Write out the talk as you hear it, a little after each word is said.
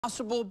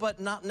Possible,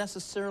 but not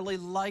necessarily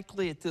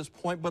likely at this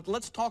point. But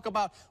let's talk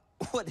about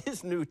what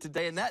is new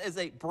today, and that is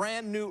a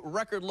brand new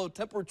record low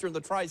temperature in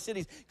the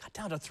Tri-Cities. Got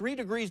down to 3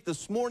 degrees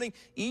this morning,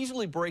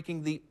 easily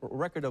breaking the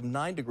record of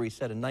 9 degrees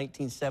set in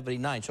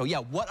 1979. So yeah,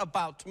 what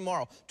about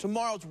tomorrow?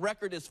 Tomorrow's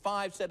record is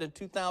 5 set in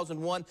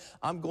 2001.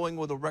 I'm going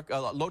with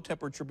a low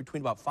temperature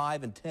between about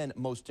 5 and 10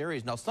 most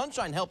areas. Now,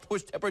 sunshine helped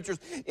push temperatures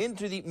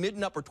into the mid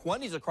and upper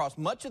 20s across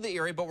much of the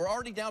area, but we're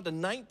already down to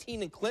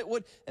 19 in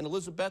Clintwood and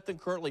Elizabethton,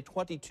 currently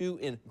 22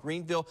 in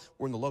Greenville.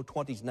 We're in the low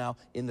 20s now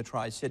in the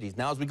Tri-Cities.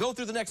 Now, as we go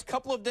through the next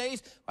couple of days,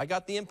 I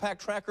got the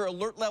impact tracker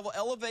alert level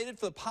elevated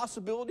for the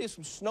possibility of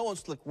some snow and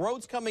slick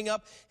roads coming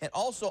up. And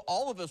also,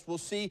 all of us will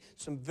see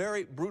some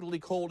very brutally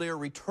cold air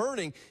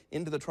returning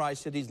into the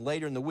Tri-Cities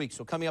later in the week.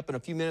 So coming up in a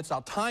few minutes,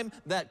 I'll time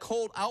that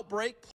cold outbreak.